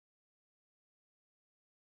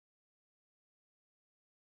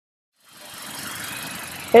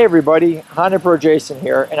Hey everybody, Honda Pro Jason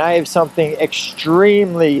here, and I have something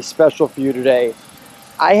extremely special for you today.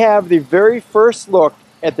 I have the very first look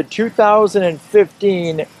at the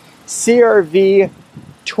 2015 CRV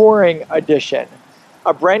Touring Edition.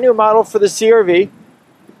 A brand new model for the CRV.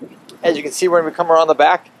 As you can see when we come around the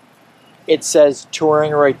back, it says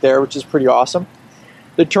Touring right there, which is pretty awesome.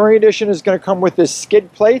 The Touring Edition is going to come with this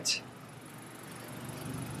skid plate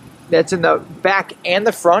that's in the back and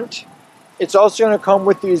the front. It's also going to come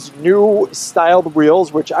with these new styled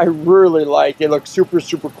wheels, which I really like. They look super,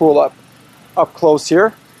 super cool up close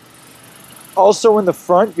here. Also in the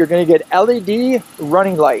front, you're going to get LED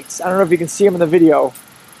running lights. I don't know if you can see them in the video,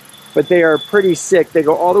 but they are pretty sick. They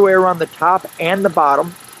go all the way around the top and the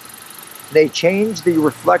bottom. They change the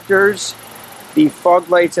reflectors, the fog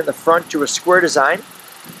lights in the front to a square design.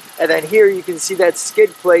 And then here you can see that skid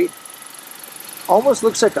plate. Almost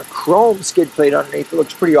looks like a chrome skid plate underneath. It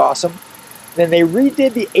looks pretty awesome. Then they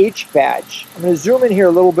redid the H badge. I'm going to zoom in here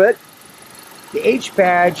a little bit. The H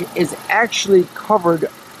badge is actually covered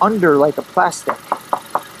under like a plastic.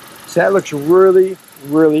 So that looks really,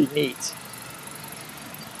 really neat.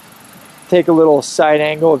 Take a little side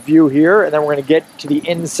angle view here, and then we're going to get to the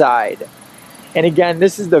inside. And again,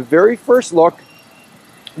 this is the very first look.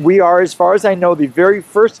 We are, as far as I know, the very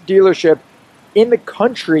first dealership in the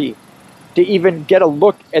country to even get a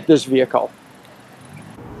look at this vehicle.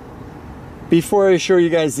 Before I show you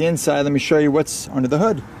guys the inside, let me show you what's under the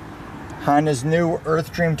hood. Honda's new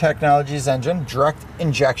Earthdream Technologies engine, direct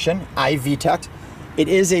injection, iVTEC. It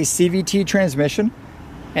is a CVT transmission,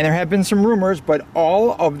 and there have been some rumors, but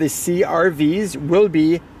all of the CRVs will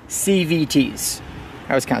be CVTs.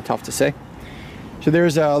 That was kind of tough to say. So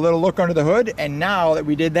there's a little look under the hood, and now that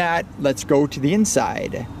we did that, let's go to the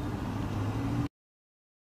inside.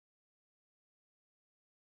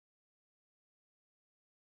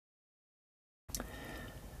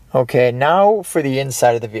 Okay, now for the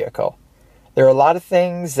inside of the vehicle. There are a lot of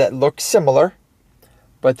things that look similar,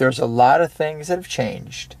 but there's a lot of things that have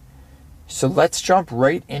changed. So let's jump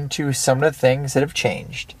right into some of the things that have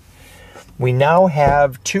changed. We now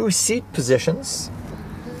have 2 seat positions,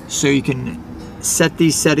 so you can set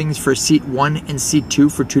these settings for seat 1 and seat 2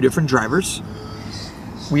 for 2 different drivers.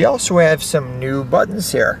 We also have some new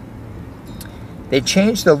buttons here. They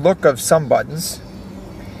changed the look of some buttons.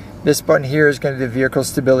 This button here is going to be the vehicle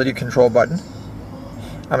stability control button.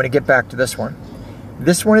 I'm going to get back to this one.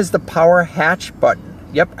 This one is the power hatch button.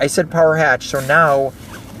 Yep, I said power hatch. So now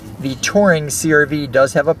the Touring CRV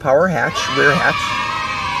does have a power hatch, rear hatch.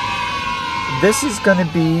 This is going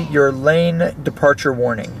to be your lane departure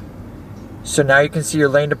warning. So now you can see your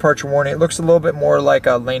lane departure warning. It looks a little bit more like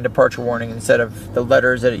a lane departure warning instead of the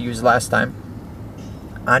letters that it used last time.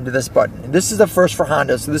 Onto this button. And this is the first for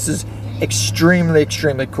Honda, so this is extremely,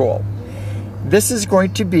 extremely cool. This is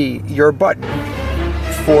going to be your button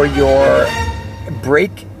for your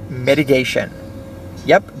brake mitigation.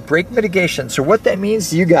 Yep, brake mitigation. So what that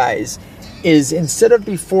means to you guys is, instead of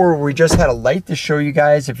before where we just had a light to show you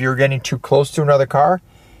guys if you're getting too close to another car,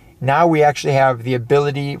 now we actually have the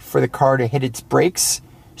ability for the car to hit its brakes,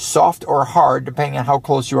 soft or hard, depending on how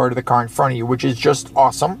close you are to the car in front of you, which is just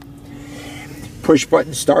awesome. Push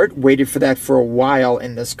button start, waited for that for a while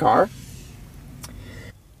in this car.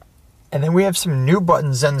 And then we have some new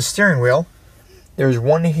buttons on the steering wheel. There's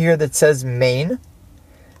one here that says main.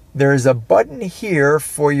 There's a button here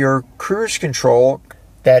for your cruise control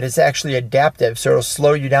that is actually adaptive, so it'll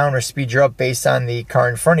slow you down or speed you up based on the car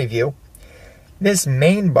in front of you. This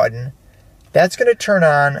main button, that's going to turn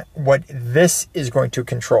on what this is going to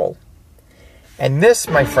control. And this,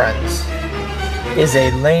 my friends, is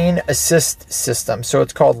a lane assist system. So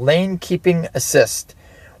it's called lane keeping assist.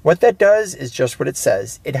 What that does is just what it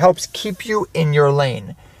says. It helps keep you in your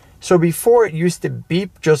lane. So before it used to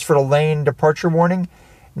beep just for the lane departure warning.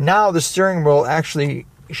 Now the steering wheel actually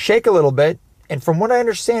shake a little bit, and from what I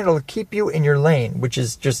understand, it'll keep you in your lane, which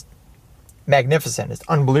is just magnificent. It's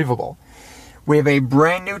unbelievable. We have a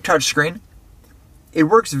brand new touchscreen. It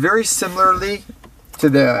works very similarly to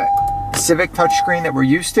the Civic touchscreen that we're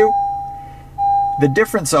used to. The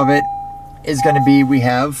difference of it is going to be, we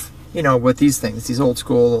have, you know, with these things, these old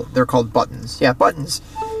school, they're called buttons. Yeah, buttons.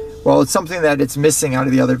 Well, it's something that it's missing out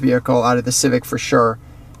of the other vehicle, out of the Civic for sure.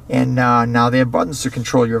 And now they have buttons to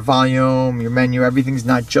control your volume, your menu, everything's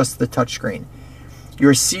not just the touchscreen.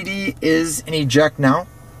 Your CD is an eject now,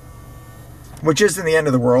 which isn't the end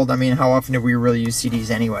of the world. I mean, how often do we really use CDs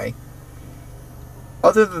anyway?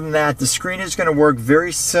 Other than that, the screen is going to work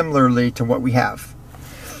very similarly to what we have.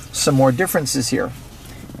 Some more differences here.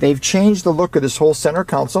 They've changed the look of this whole center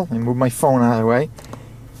console. Let me move my phone out of the way.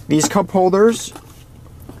 These cup holders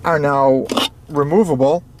are now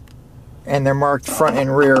removable, and they're marked front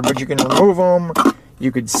and rear, but you can remove them,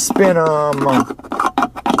 you could spin them,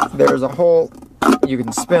 there's a whole, you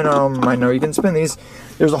can spin them, I know you can spin these,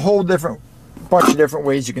 there's a whole bunch of different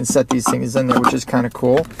ways you can set these things in there, which is kind of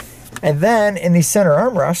cool. And then in the center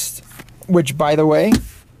armrest, which by the way,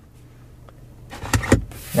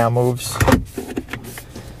 now moves,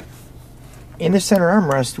 in the center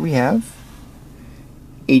armrest we have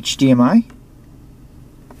HDMI,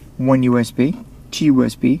 one USB, two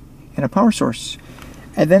USB, and a power source.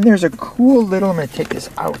 And then there's a cool little, I'm going to take this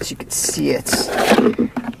out so you can see it.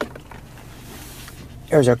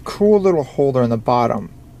 There's a cool little holder on the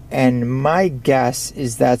bottom, and my guess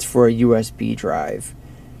is that's for a USB drive.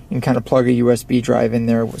 You can kind of plug a USB drive in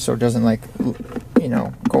there so it doesn't, like, you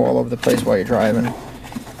know, go all over the place while you're driving.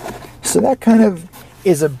 So that kind of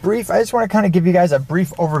is a brief, I just want to kind of give you guys a brief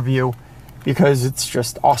overview because it's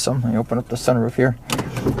just awesome. I open up the sunroof here.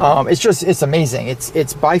 It's amazing.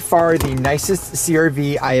 It's by far the nicest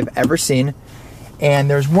CRV I have ever seen. And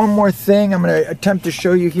there's one more thing I'm going to attempt to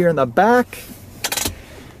show you here in the back.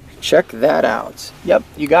 Check that out. Yep,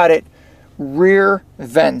 you got it. Rear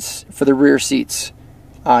vents for the rear seats.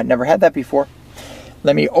 Never had that before.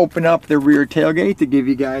 Let me open up the rear tailgate to give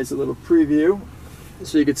you guys a little preview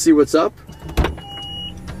so you can see what's up.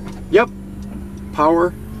 Yep,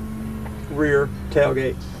 power rear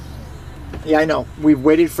tailgate. Yeah, I know. We've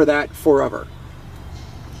waited for that forever.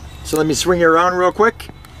 So let me swing you around real quick.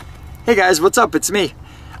 Hey guys, what's up? It's me.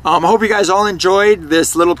 I hope you guys all enjoyed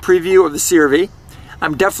this little preview of the CRV.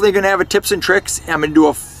 I'm definitely going to have a tips and tricks. I'm going to do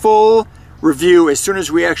a full review as soon as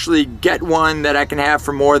we actually get one that I can have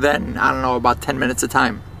for more than, I don't know, about 10 minutes of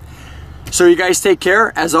time. So you guys take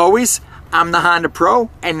care. As always, I'm the Honda Pro,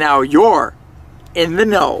 and now you're in the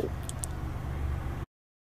know.